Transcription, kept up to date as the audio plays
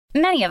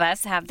Many of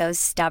us have those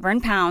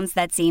stubborn pounds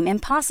that seem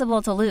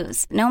impossible to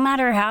lose, no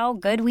matter how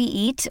good we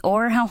eat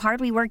or how hard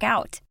we work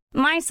out.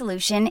 My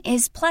solution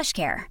is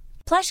PlushCare.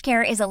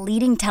 PlushCare is a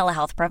leading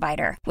telehealth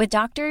provider with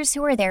doctors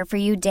who are there for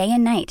you day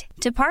and night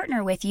to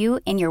partner with you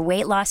in your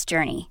weight loss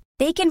journey.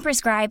 They can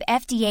prescribe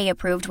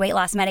FDA-approved weight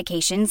loss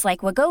medications like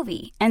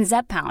Wegovy and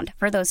Zepbound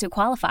for those who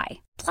qualify.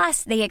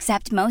 Plus, they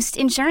accept most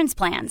insurance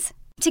plans.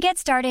 To get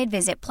started,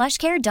 visit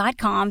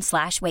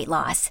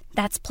plushcare.com/weightloss.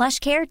 That's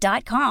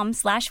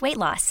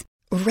plushcare.com/weightloss.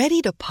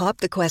 Ready to pop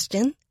the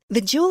question?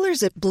 The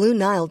jewelers at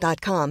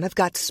BlueNile.com have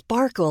got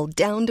sparkle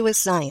down to a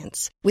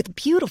science with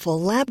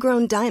beautiful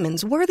lab-grown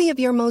diamonds worthy of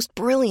your most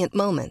brilliant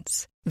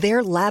moments.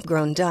 Their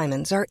lab-grown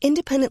diamonds are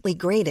independently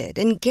graded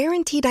and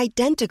guaranteed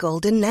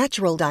identical to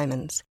natural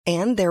diamonds,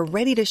 and they're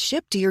ready to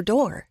ship to your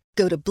door.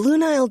 Go to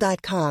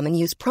BlueNile.com and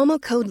use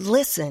promo code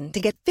LISTEN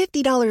to get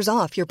 $50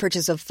 off your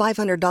purchase of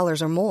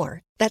 $500 or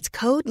more. That's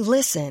code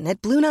LISTEN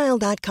at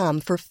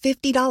BlueNile.com for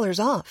 $50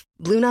 off.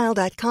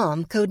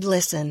 BlueNile.com, code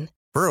LISTEN.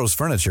 Burrow's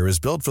furniture is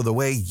built for the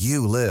way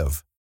you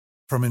live.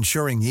 From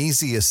ensuring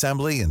easy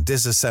assembly and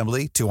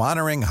disassembly to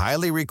honoring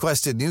highly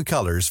requested new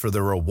colors for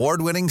their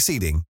award-winning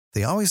seating,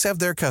 they always have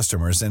their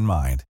customers in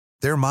mind.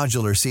 Their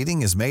modular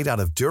seating is made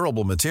out of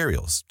durable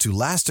materials to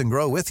last and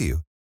grow with you.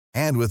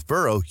 And with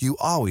Burrow, you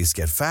always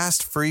get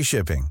fast, free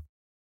shipping.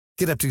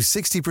 Get up to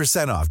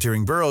 60% off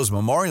during Burrow's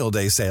Memorial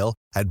Day sale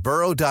at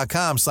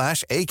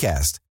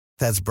burrow.com/ACAST.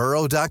 That's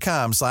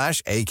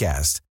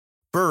burrow.com/ACAST.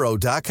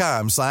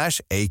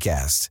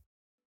 burrow.com/ACAST.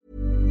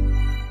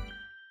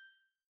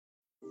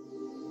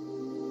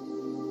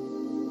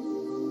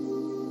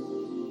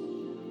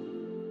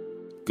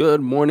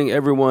 Good morning,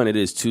 everyone. It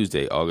is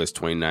Tuesday, August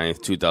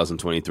 29th,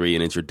 2023,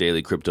 and it's your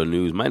daily crypto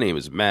news. My name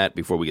is Matt.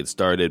 Before we get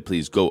started,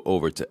 please go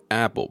over to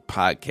Apple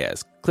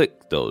Podcasts,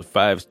 click those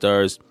 5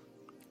 stars,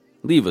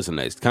 leave us a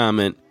nice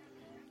comment,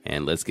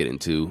 and let's get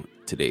into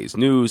today's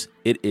news.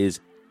 It is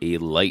a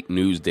light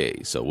news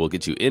day, so we'll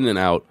get you in and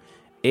out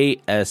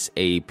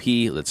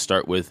ASAP. Let's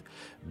start with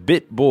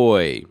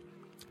BitBoy.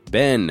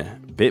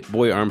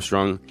 BitBoy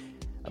Armstrong,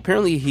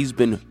 apparently he's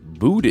been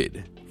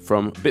booted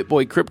from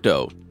BitBoy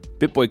Crypto.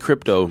 BitBoy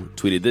Crypto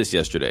tweeted this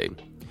yesterday.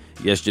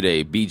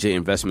 Yesterday, BJ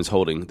Investments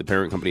Holding, the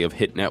parent company of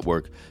Hit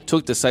Network,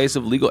 took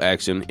decisive legal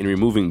action in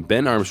removing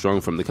Ben Armstrong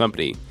from the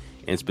company,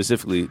 and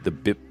specifically the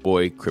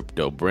BitBoy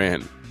Crypto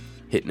brand.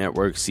 Hit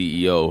Network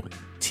CEO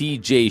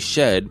TJ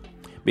Shed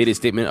made a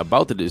statement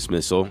about the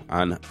dismissal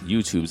on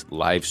YouTube's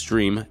live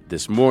stream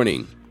this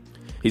morning.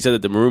 He said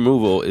that the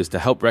removal is to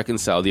help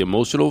reconcile the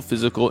emotional,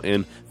 physical,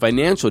 and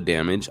financial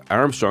damage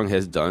Armstrong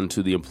has done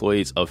to the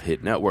employees of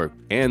Hit Network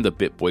and the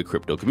BitBoy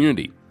Crypto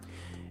community.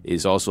 It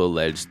is also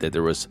alleged that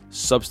there was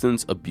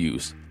substance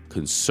abuse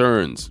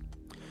concerns.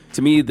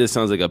 To me, this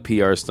sounds like a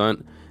PR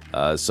stunt,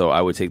 so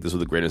I would take this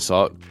with a grain of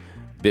salt.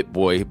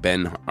 BitBoy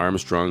Ben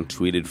Armstrong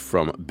tweeted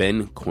from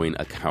BenCoin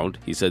account.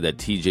 He said that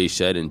TJ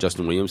Shed and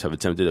Justin Williams have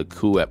attempted a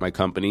coup at my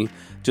company.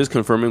 Just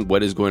confirming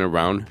what is going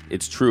around.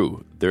 It's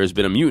true. There has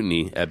been a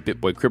mutiny at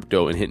BitBoy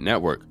Crypto and Hit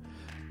Network,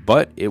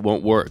 but it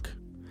won't work.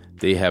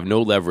 They have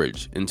no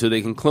leverage. Until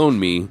they can clone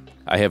me,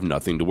 I have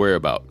nothing to worry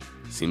about.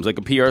 Seems like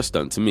a PR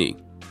stunt to me.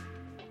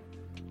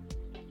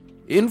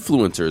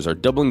 Influencers are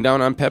doubling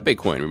down on Pepe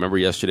Coin. Remember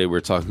yesterday we were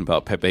talking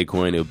about Pepe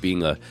Coin, it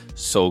being a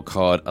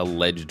so-called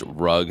alleged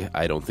rug.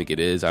 I don't think it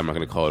is. I'm not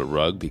going to call it a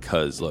rug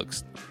because, look,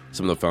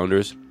 some of the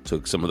founders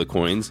took some of the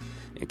coins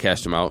and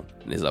cashed them out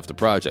and they left the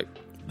project,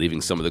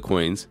 leaving some of the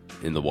coins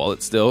in the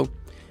wallet still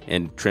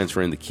and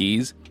transferring the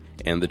keys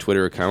and the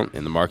Twitter account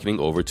and the marketing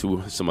over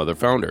to some other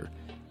founder.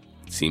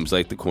 Seems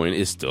like the coin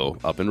is still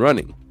up and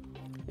running.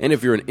 And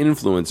if you're an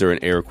influencer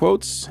in air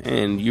quotes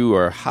and you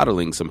are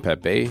hodling some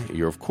Pepe,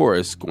 you're of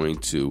course going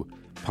to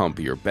pump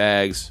your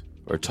bags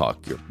or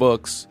talk your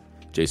books.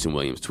 Jason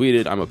Williams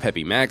tweeted, I'm a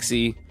Pepe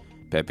Maxi.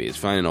 Pepe is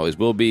fine and always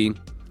will be.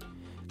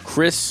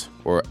 Chris,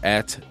 or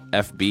at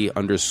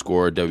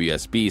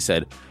FB_WSB,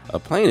 said, a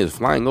plane is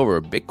flying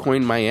over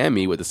Bitcoin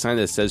Miami with a sign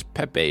that says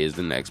Pepe is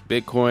the next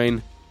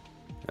Bitcoin.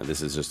 And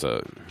this is just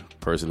a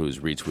person who's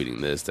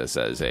retweeting this that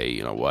says, hey,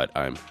 you know what?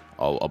 I'm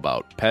all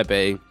about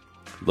Pepe.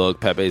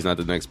 Look, Pepe is not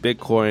the next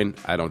Bitcoin.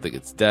 I don't think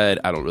it's dead.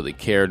 I don't really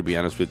care, to be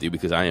honest with you,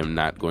 because I am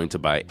not going to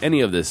buy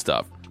any of this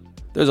stuff.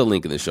 There's a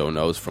link in the show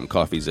notes from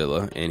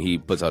CoffeeZilla, and he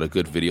puts out a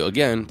good video,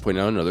 again,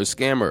 pointing out another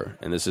scammer.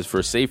 And this is for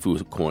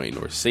Seifu Coin,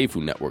 or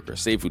Seifu Network, or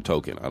Seifu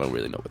Token. I don't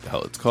really know what the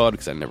hell it's called,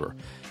 because I never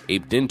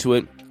aped into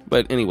it.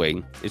 But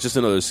anyway, it's just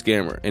another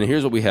scammer. And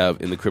here's what we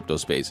have in the crypto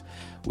space.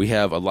 We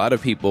have a lot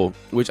of people,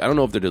 which I don't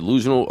know if they're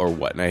delusional or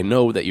what. And I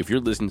know that if you're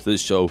listening to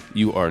this show,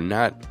 you are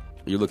not.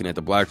 You're looking at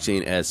the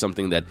blockchain as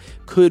something that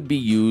could be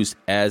used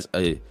as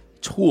a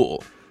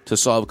tool to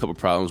solve a couple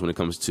problems when it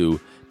comes to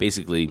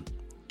basically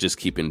just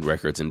keeping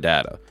records and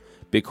data.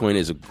 Bitcoin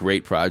is a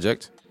great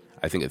project.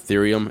 I think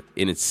Ethereum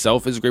in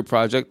itself is a great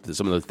project.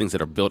 Some of the things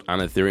that are built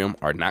on Ethereum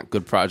are not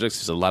good projects.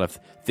 There's a lot of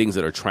things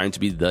that are trying to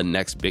be the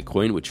next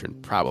Bitcoin, which are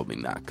probably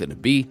not going to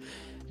be.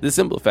 The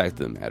simple fact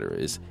of the matter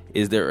is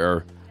there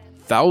are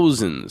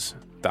thousands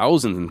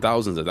and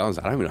thousands of thousands.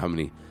 I don't even know how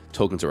many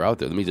tokens are out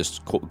there. Let me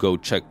just go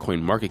check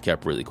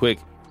CoinMarketCap really quick.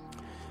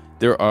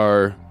 There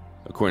are,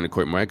 according to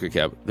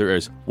CoinMarketCap, there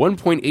is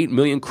 1.8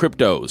 million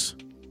cryptos.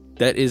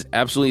 That is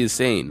absolutely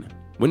insane.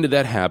 When did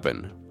that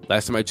happen?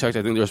 Last time I checked,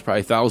 I think there was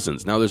probably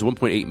thousands. Now there's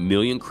 1.8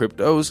 million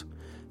cryptos.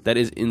 That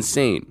is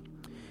insane.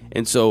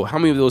 And so how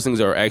many of those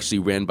things are actually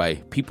ran by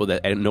people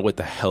that know what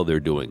the hell they're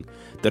doing,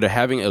 that are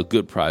having a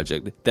good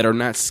project, that are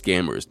not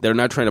scammers, that are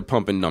not trying to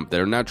pump and dump, that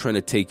are not trying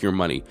to take your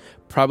money?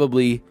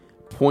 Probably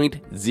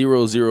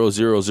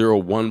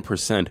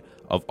 0.00001%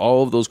 of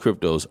all of those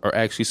cryptos are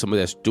actually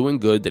somebody that's doing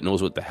good, that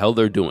knows what the hell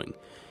they're doing.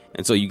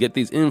 And so you get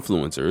these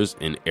influencers,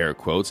 in air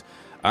quotes,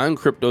 on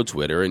crypto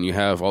Twitter, and you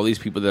have all these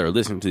people that are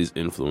listening to these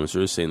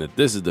influencers saying that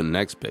this is the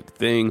next big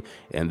thing,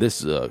 and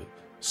this is a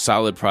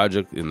solid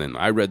project, and then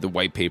I read the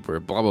white paper,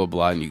 blah, blah,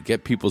 blah, and you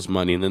get people's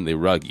money, and then they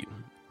rug you.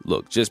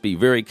 Look, just be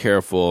very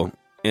careful,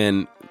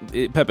 and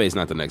Pepe is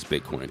not the next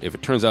Bitcoin. If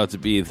it turns out to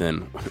be,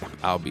 then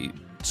I'll be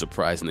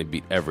surprised, and they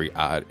beat every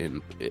odd,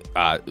 and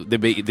they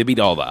beat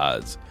all the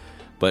odds.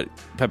 But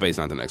Pepe is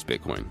not the next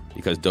Bitcoin,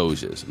 because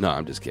Doge is. No,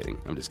 I'm just kidding.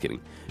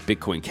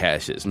 Bitcoin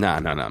Cash is. Nah,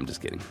 I'm just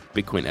kidding.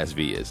 Bitcoin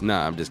SV is.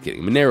 Nah, I'm just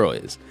kidding. Monero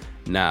is.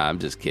 Nah, I'm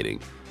just kidding.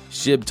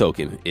 SHIB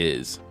token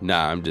is.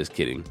 Nah, I'm just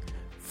kidding.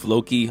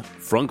 Floki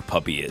Frunk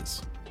Puppy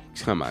is.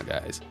 Come on,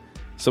 guys.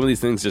 Some of these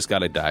things just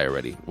gotta die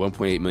already.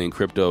 1.8 million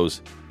cryptos.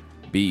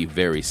 Be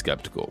very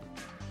skeptical.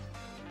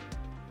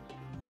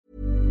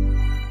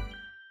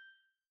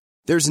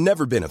 There's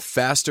never been a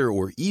faster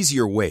or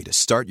easier way to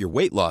start your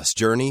weight loss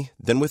journey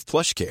than with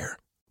PlushCare.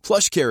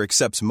 PlushCare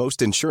accepts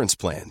most insurance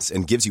plans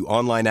and gives you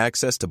online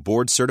access to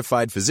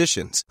board-certified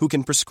physicians who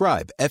can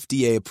prescribe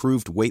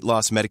FDA-approved weight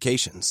loss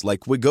medications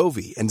like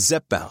Wegovy and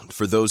Zepbound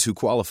for those who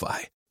qualify.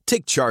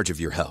 Take charge of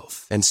your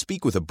health and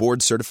speak with a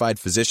board-certified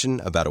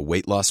physician about a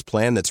weight loss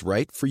plan that's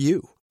right for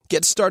you.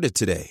 Get started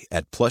today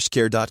at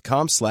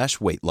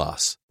plushcare.com/weight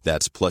loss.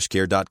 That's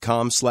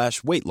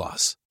plushcare.com/weight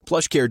loss.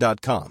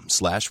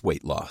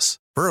 plushcare.com/weight loss.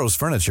 Burrow's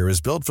furniture is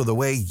built for the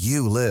way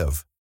you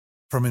live.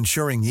 From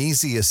ensuring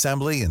easy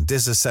assembly and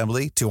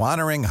disassembly to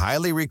honoring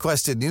highly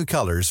requested new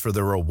colors for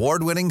their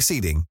award-winning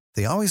seating,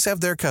 they always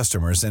have their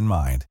customers in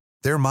mind.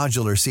 Their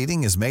modular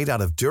seating is made out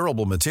of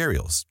durable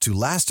materials to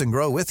last and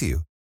grow with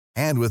you.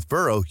 And with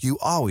Burrow, you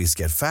always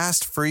get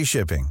fast, free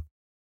shipping.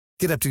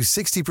 Get up to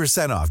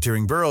 60% off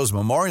during Burrow's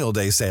Memorial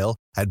Day sale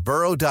at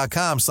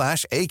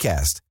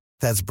burrow.com/ACAST.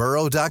 That's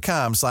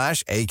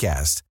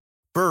burrow.com/ACAST.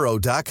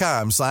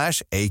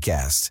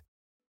 burrow.com/ACAST.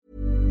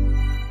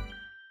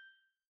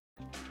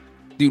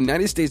 The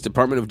United States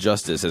Department of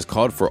Justice has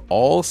called for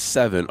all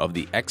 7 of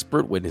the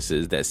expert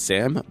witnesses that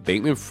Sam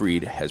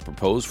Bankman-Fried has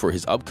proposed for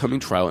his upcoming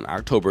trial in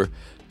October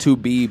to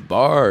be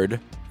barred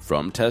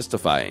from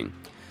testifying.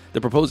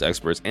 The proposed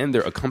experts and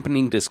their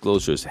accompanying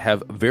disclosures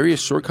have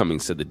various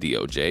shortcomings, said the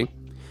DOJ.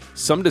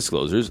 Some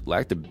disclosures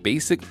lack the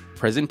basic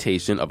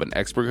presentation of an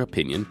expert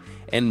opinion,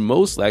 and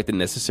most lack the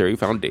necessary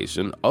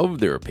foundation of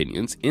their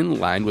opinions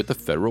in line with the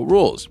federal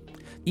rules.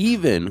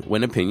 Even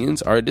when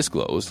opinions are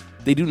disclosed,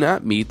 they do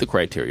not meet the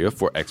criteria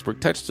for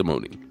expert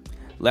testimony.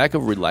 Lack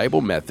of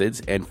reliable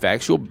methods and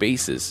factual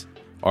basis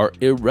are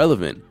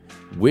irrelevant,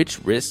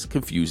 which risks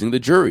confusing the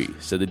jury,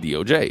 said the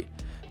DOJ.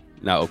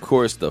 Now, of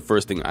course, the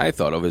first thing I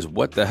thought of is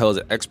what the hell is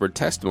expert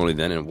testimony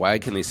then, and why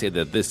can they say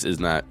that this is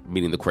not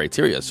meeting the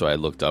criteria? So I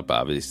looked up,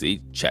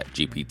 obviously,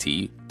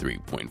 ChatGPT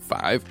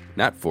 3.5,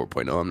 not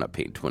 4.0. I'm not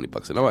paying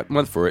 $20 a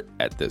month for it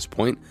at this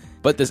point.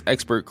 But this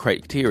expert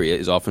criteria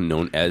is often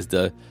known as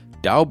the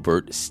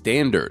Daubert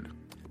Standard.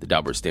 The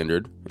Daubert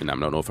Standard, and I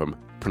don't know if I'm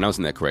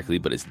pronouncing that correctly,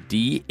 but it's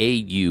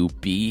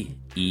DAUBERT.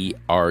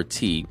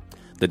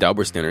 The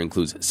Daubert Standard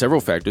includes several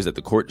factors that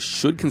the court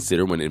should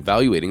consider when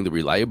evaluating the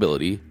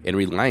reliability and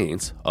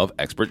reliance of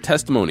expert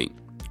testimony.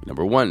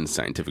 Number 1,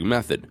 scientific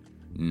method.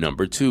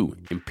 Number 2,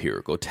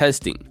 empirical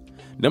testing.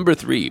 Number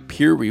 3,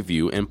 peer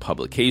review and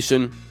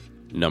publication.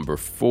 Number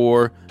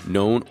 4,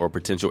 known or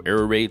potential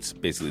error rates.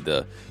 Basically,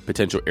 the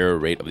potential error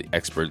rate of the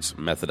expert's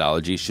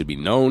methodology should be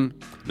known.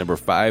 Number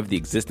 5, the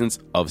existence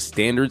of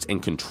standards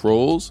and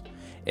controls.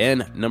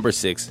 And number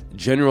 6,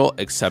 general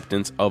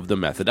acceptance of the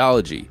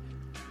methodology.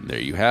 There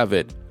you have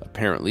it.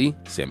 Apparently,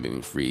 Sam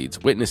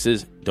Bankman-Fried's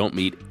witnesses don't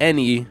meet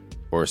any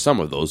or some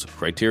of those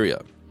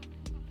criteria.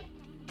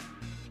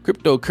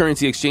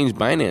 Cryptocurrency exchange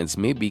Binance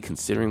may be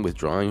considering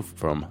withdrawing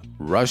from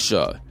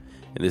Russia,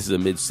 and this is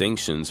amid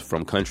sanctions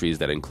from countries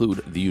that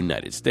include the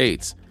United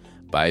States.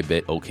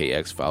 Bybit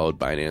OKX followed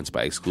Binance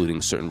by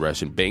excluding certain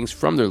Russian banks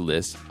from their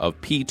list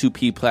of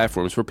P2P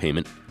platforms for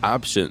payment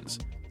options.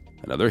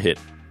 Another hit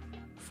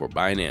for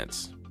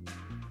Binance.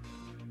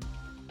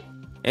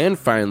 And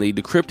finally,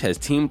 Decrypt has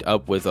teamed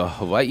up with a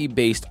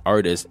Hawaii-based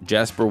artist,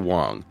 Jasper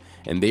Wong,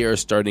 and they are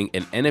starting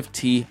an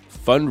NFT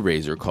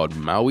fundraiser called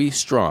Maui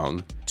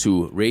Strong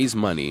to raise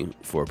money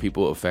for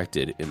people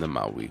affected in the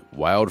Maui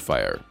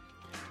wildfire.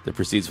 The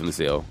proceeds from the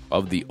sale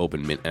of the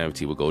Open Mint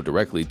NFT will go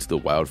directly to the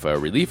wildfire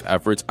relief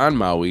efforts on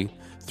Maui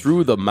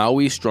through the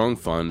Maui Strong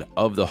Fund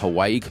of the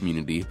Hawaii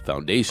Community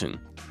Foundation.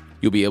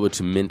 You'll be able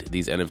to mint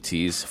these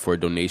NFTs for a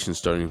donation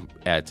starting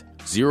at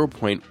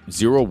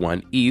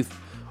 0.01 ETH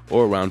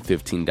or around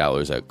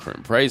 $15 at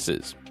current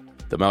prices.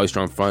 The Maui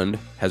Strong Fund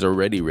has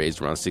already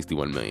raised around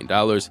 $61 million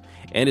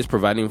and is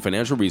providing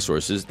financial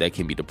resources that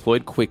can be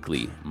deployed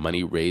quickly.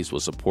 Money raised will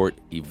support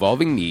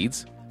evolving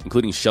needs,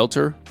 including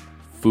shelter,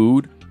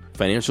 food,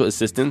 financial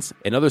assistance,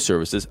 and other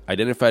services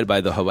identified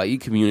by the Hawaii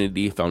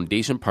Community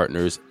Foundation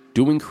partners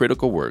doing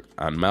critical work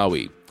on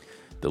Maui.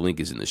 The link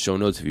is in the show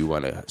notes if you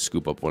want to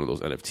scoop up one of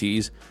those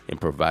NFTs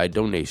and provide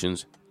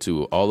donations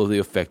to all of the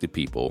affected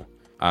people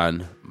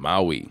on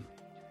Maui.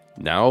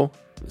 Now,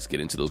 let's get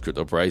into those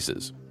crypto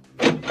prices.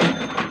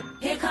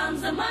 Here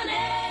comes the money.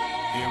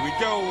 Here we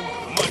go.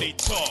 Money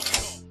talk.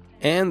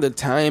 And the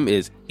time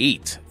is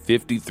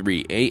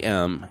 8:53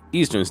 a.m.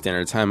 Eastern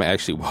Standard Time. I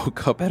actually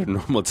woke up at a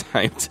normal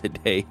time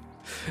today.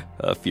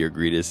 Fear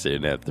Greed is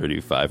sitting at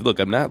 35. Look,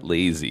 I'm not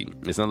lazy.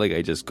 It's not like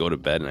I just go to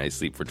bed and I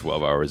sleep for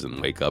 12 hours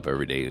and wake up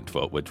every day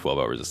with 12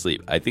 hours of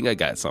sleep. I think I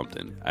got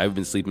something. I've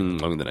been sleeping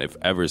longer than I've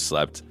ever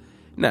slept.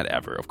 Not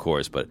ever, of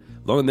course, but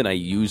longer than I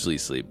usually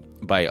sleep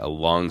by a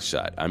long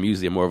shot. I'm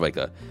usually more of like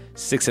a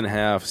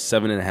 6.5,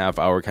 7.5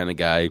 hour kind of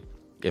guy.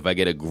 If I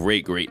get a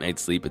great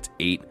night's sleep, it's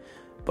 8.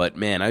 But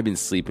man, I've been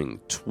sleeping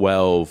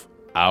 12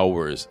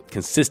 hours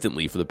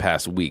consistently for the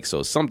past week,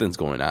 so something's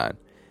going on.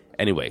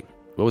 Anyway,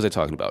 what was I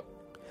talking about?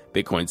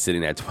 Bitcoin's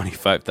sitting at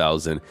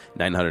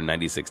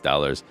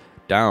 $25,996,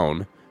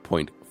 down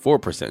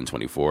 0.4% in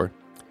 24.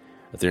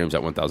 Ethereum's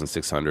at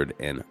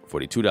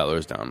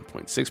 $1,642, down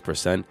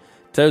 0.6%.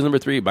 Tether's number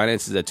 3,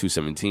 Binance is at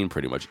 $217,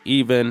 pretty much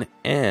even,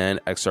 and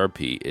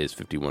XRP is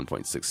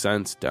 51.6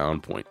 cents,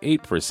 down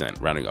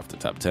 0.8%. Rounding off the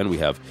top 10, we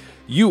have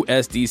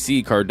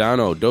USDC,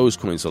 Cardano,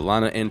 Dogecoin,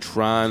 Solana, and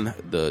Tron.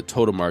 The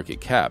total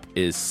market cap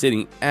is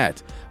sitting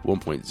at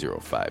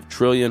 $1.05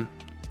 trillion,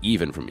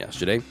 even from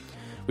yesterday.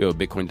 We have a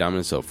Bitcoin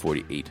dominance of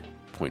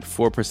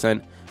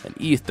 48.4%, an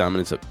ETH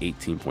dominance of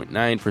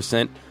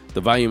 18.9%.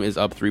 The volume is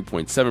up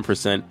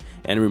 3.7%,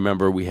 and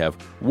remember, we have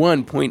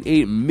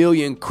 1.8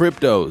 million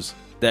cryptos.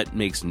 That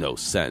makes no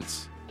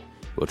sense.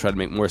 We'll try to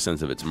make more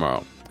sense of it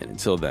tomorrow. And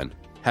until then,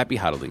 happy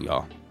hodling,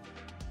 y'all.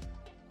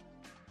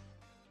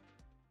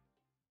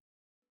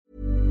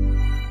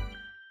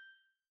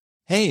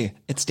 Hey,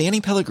 it's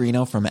Danny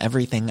Pellegrino from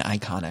Everything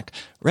Iconic.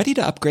 Ready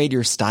to upgrade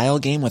your style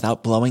game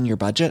without blowing your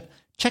budget?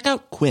 Check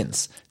out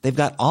Quince. They've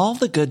got all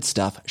the good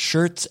stuff,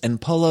 shirts and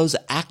polos,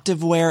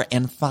 activewear,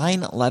 and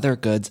fine leather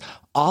goods,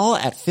 all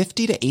at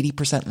 50 to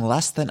 80%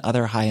 less than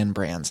other high-end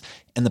brands.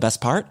 And the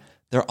best part?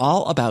 They're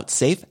all about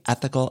safe,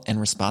 ethical,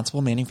 and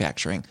responsible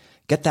manufacturing.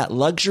 Get that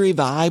luxury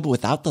vibe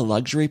without the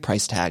luxury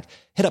price tag.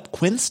 Hit up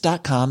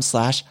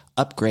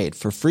quince.com/upgrade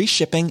for free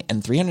shipping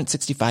and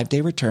 365-day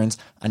returns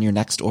on your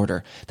next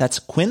order. That's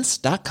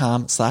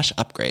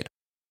quince.com/upgrade.